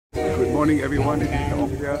Good morning everyone, this is Mr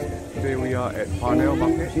Ong here. Today we are at Parnell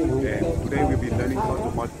Market and today we'll be learning how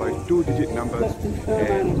to multiply two-digit numbers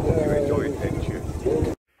and hope you enjoy it and cheers.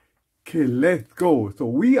 Okay, let's go. So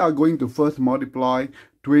we are going to first multiply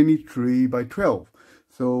 23 by 12.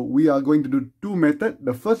 So we are going to do two methods.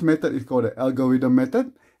 The first method is called the algorithm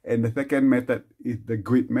method and the second method is the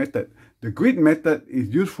grid method. The grid method is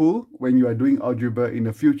useful when you are doing algebra in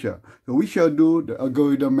the future. So we shall do the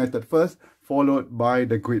algorithm method first, followed by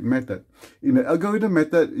the grid method. In the algorithm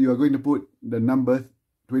method, you are going to put the numbers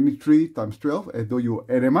 23 times 12 as though you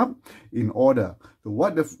add them up in order. So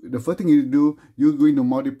what the first thing you do, you're going to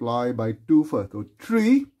multiply by 2 first. So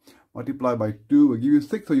 3 multiplied by 2 will give you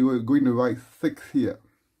 6, so you are going to write 6 here.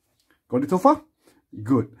 Got it so far?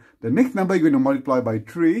 Good. The next number you're going to multiply by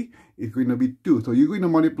 3 is going to be 2. So you're going to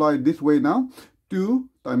multiply this way now. 2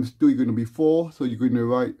 times 2 is going to be 4, so you're going to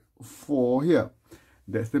write 4 here.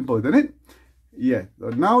 That's simple, isn't it? Yes. So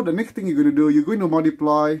now the next thing you're going to do, you're going to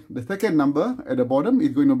multiply the second number at the bottom is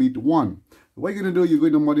going to be 1. So what you're going to do, you're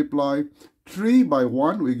going to multiply 3 by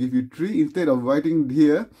 1 will give you 3. Instead of writing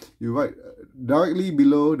here, you write directly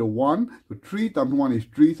below the 1. So 3 times 1 is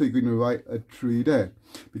 3, so you're going to write a 3 there.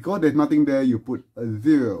 Because there's nothing there, you put a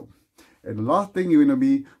 0. And the last thing you're going to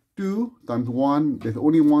be 2 times 1. There's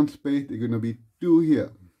only one space, you're going to be 2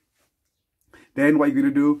 here. Then what you're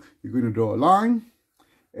going to do, you're going to draw a line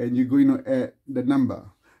and you're going to add the number.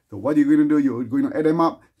 So what you're going to do, you're going to add them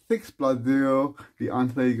up. 6 plus 0, the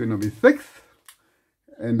answer is going to be 6.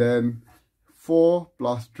 And then 4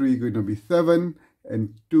 plus 3 is going to be 7.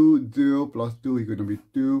 And 0 plus 2 is going to be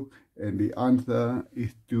 2. And the answer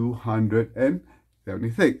is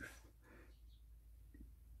 276.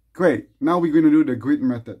 Great. Now we're going to do the grid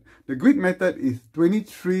method. The grid method is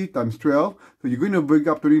 23 times 12. So you're going to break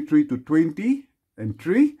up 23 to 20 and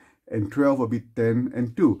 3. And 12 will be 10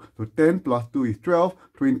 and 2. So 10 plus 2 is 12.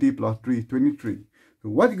 20 plus 3 is 23. So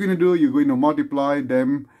what you're going to do, you're going to multiply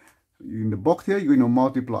them. In the box here, you're going to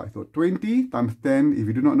multiply. So 20 times 10, if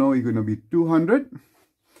you do not know, it's going to be 200.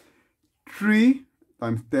 3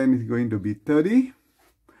 times 10 is going to be 30.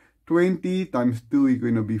 20 times 2 is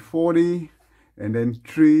going to be 40. And then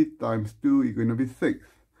 3 times 2 is going to be 6.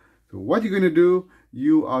 So what you're going to do,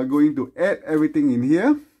 you are going to add everything in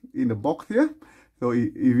here, in the box here. So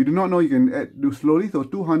if you do not know, you can do slowly. So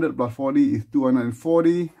 200 plus 40 is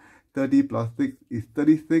 240. 30 plus 6 is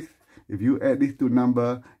 36. If you add these two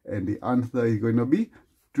numbers, and the answer is going to be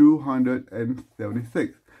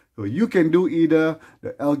 276. So you can do either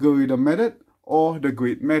the algorithm method or the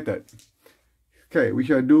grid method. Okay, we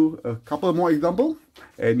shall do a couple more examples,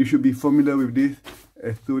 and you should be familiar with this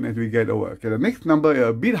as soon as we get over. Okay, the next number is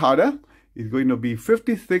a bit harder. It's going to be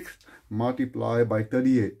 56 multiplied by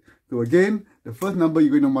 38. So again, the first number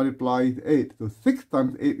you're going to multiply is 8. So 6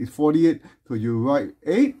 times 8 is 48. So you write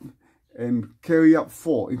 8 and carry up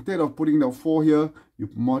 4. Instead of putting the 4 here, you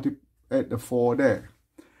add the 4 there.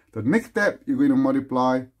 So the next step, you're going to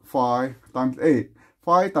multiply 5 times 8.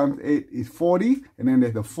 5 times 8 is 40. And then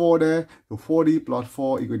there's a 4 there. So 40 plus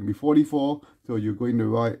 4 is going to be 44. So you're going to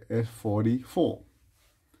write as 44.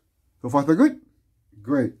 So far so good?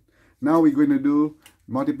 Great. Now we're going to do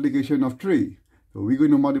multiplication of 3. So we're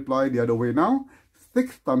going to multiply the other way now.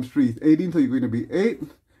 6 times 3 is 18, so you're going to be 8.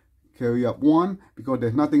 Carry up 1. Because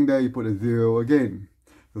there's nothing there, you put a 0 again.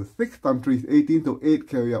 So 6 times 3 is 18, so 8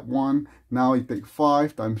 carry up 1. Now you take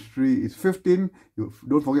 5 times 3 is 15. You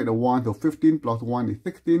don't forget the 1, so 15 plus 1 is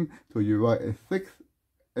 16. So you write as 6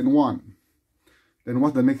 and 1. Then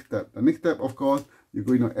what's the next step? The next step, of course, you're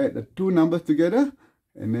going to add the two numbers together.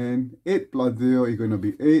 And then 8 plus 0 is going to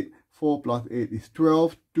be 8. 4 plus 8 is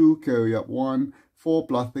 12. 2 carry up 1. 4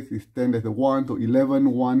 plus 6 is 10, there's a 1, so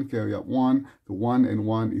 11, 1 carry up 1, so 1 and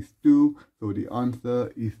 1 is 2, so the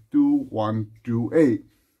answer is 2128.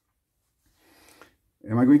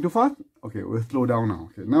 Am I going too fast? Okay, we'll slow down now.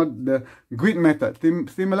 Okay, now the grid method,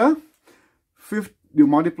 similar. You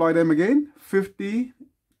multiply them again. 50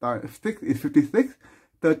 times 6 is 56,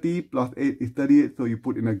 30 plus 8 is 38, so you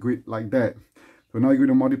put in a grid like that. So now you're going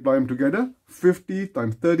to multiply them together. 50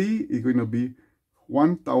 times 30 is going to be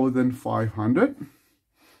 1,500.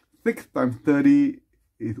 6 times 30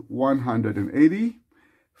 is 180.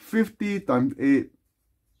 50 times 8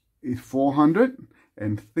 is 400.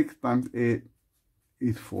 And 6 times 8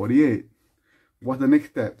 is 48. What's the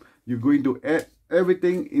next step? You're going to add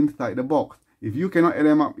everything inside the box. If you cannot add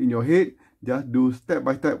them up in your head, just do step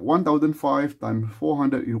by step. 1,005 times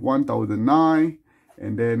 400 is 1,009.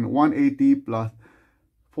 And then 180 plus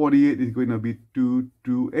 48 is going to be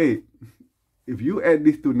 228. If you add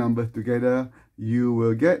these two numbers together, you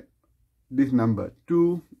will get this number,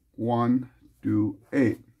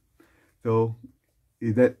 2128. So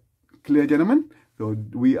is that Clear, gentlemen? So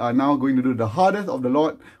we are now going to do the hardest of the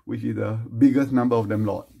lot, which is the biggest number of them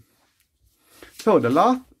lot. So the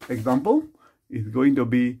last example is going to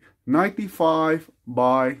be 95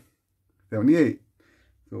 by 78.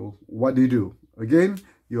 So what do? Again,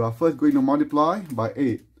 you are first going to multiply by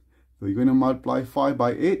 8. So you're going to multiply 5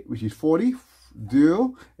 by 8, which is 40,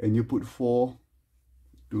 0, and you put 4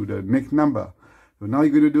 to the next number. So now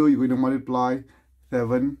you're going to multiply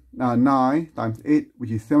 9 times 8,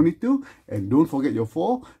 which is 72. And don't forget your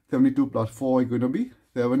 4. 72 plus 4 is going to be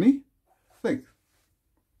 76.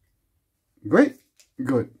 Great.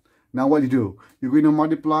 Good. Now what do? You're going to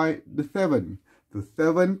multiply the 7. So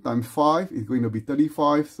 7 times 5 is going to be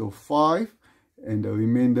 35. So 5 and the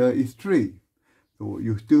remainder is 3. So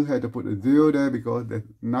you still have to put a 0 there because there's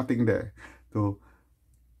nothing there. So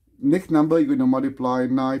next number, you're going to multiply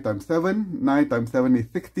 9 times 7. 9 times 7 is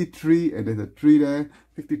 63, and there's a 3 there.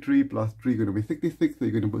 63 plus 3 is going to be 66, so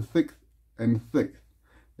you're going to put 6 and 6.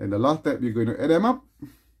 Then the last step, you're going to add them up.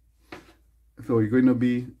 So you're going to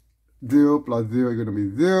be 0 plus 0 is going to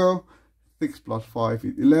be 0. 6 plus 5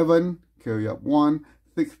 is 11. Carry up 1.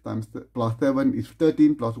 6 times plus 7 is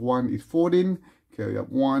 13. Plus 1 is 14. Carry up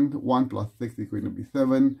 1. 1 plus 6 is going to be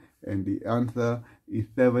 7. And the answer is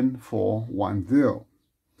 7410.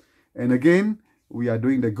 And again, we are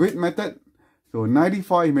doing the grid method. So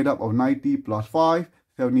 95 is made up of 90 plus 5.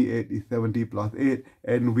 78 is 70 plus 8.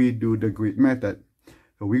 And we do the grid method.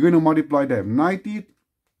 So we're going to multiply them. 90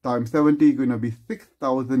 times 70 is going to be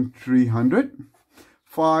 6,300.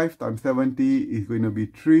 5 times 70 is going to be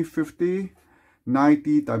 350.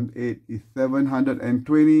 90 times 8 is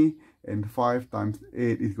 720. And 5 times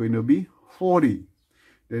 8 is going to be 40.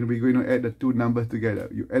 Then we're going to add the two numbers together.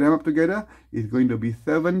 You add them up together, it's going to be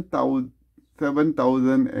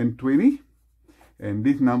 7,020. And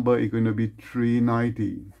this number is going to be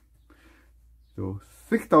 390. So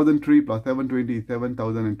 6,003 plus 720 is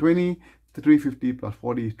 7,020. 350 plus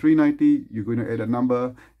 40 is 390. You're going to add a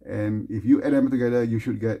number. And if you add them together, you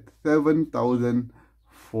should get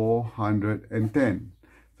 7,410.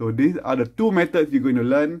 So these are the two methods you're going to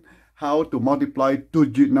learn how to multiply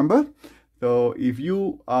two-digit number. So if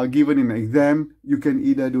you are given an exam, you can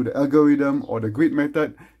either do the algorithm or the grid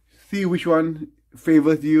method. See which one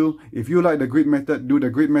favors you. If you like the grid method, do the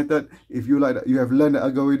grid method. If you like you have learned the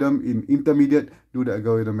algorithm in intermediate, do the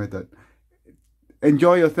algorithm method.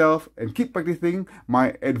 Enjoy yourself and keep practicing.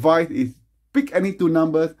 My advice is pick any two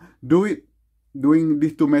numbers, do it doing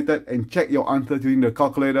these two methods, and check your answers using the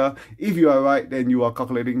calculator. If you are right, then you are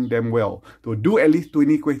calculating them well. So do at least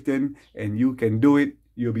 20 questions and you can do it.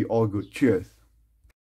 You'll be all good. Cheers.